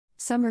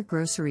Summer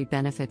Grocery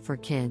Benefit for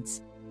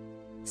Kids.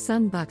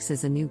 SunBucks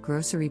is a new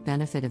grocery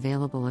benefit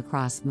available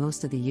across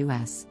most of the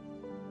U.S.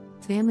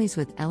 Families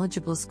with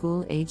eligible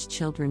school-aged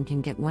children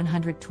can get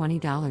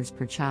 $120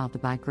 per child to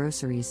buy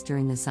groceries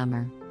during the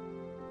summer.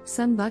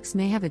 SunBucks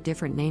may have a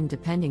different name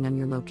depending on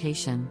your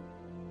location.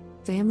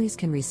 Families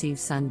can receive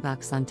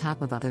SunBucks on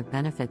top of other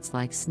benefits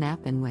like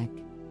SNAP and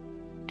WIC.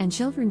 And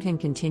children can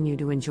continue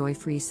to enjoy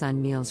free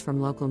Sun meals from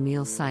local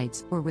meal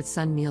sites or with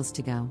Sun Meals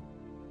to Go.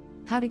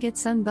 How to get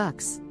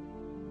SunBucks?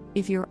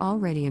 If you're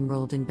already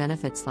enrolled in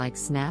benefits like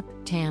SNAP,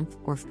 TANF,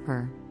 or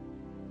FDPIR,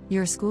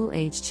 your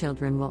school-aged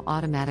children will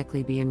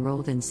automatically be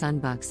enrolled in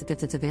SunBucks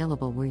if it's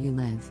available where you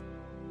live.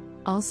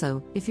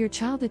 Also, if your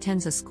child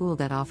attends a school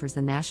that offers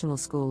the National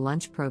School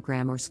Lunch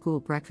Program or School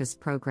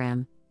Breakfast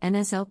Program,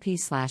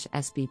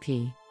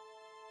 NSLP/SBP,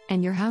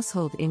 and your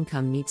household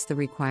income meets the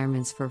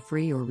requirements for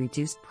free or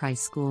reduced price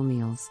school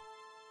meals,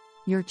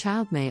 your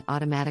child may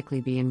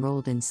automatically be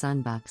enrolled in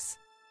SunBucks.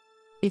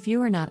 If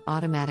you are not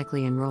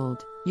automatically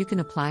enrolled, you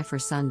can apply for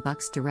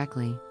SunBucks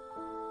directly.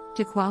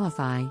 To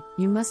qualify,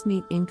 you must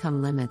meet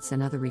income limits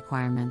and other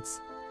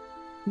requirements.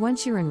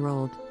 Once you're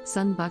enrolled,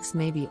 SunBucks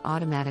may be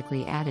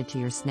automatically added to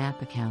your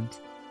SNAP account.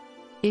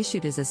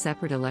 Issued as a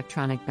separate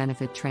electronic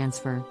benefit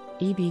transfer,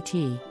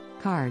 EBT,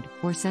 card,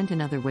 or sent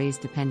in other ways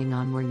depending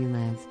on where you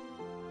live.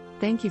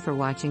 Thank you for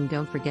watching.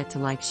 Don't forget to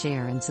like,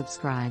 share, and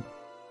subscribe.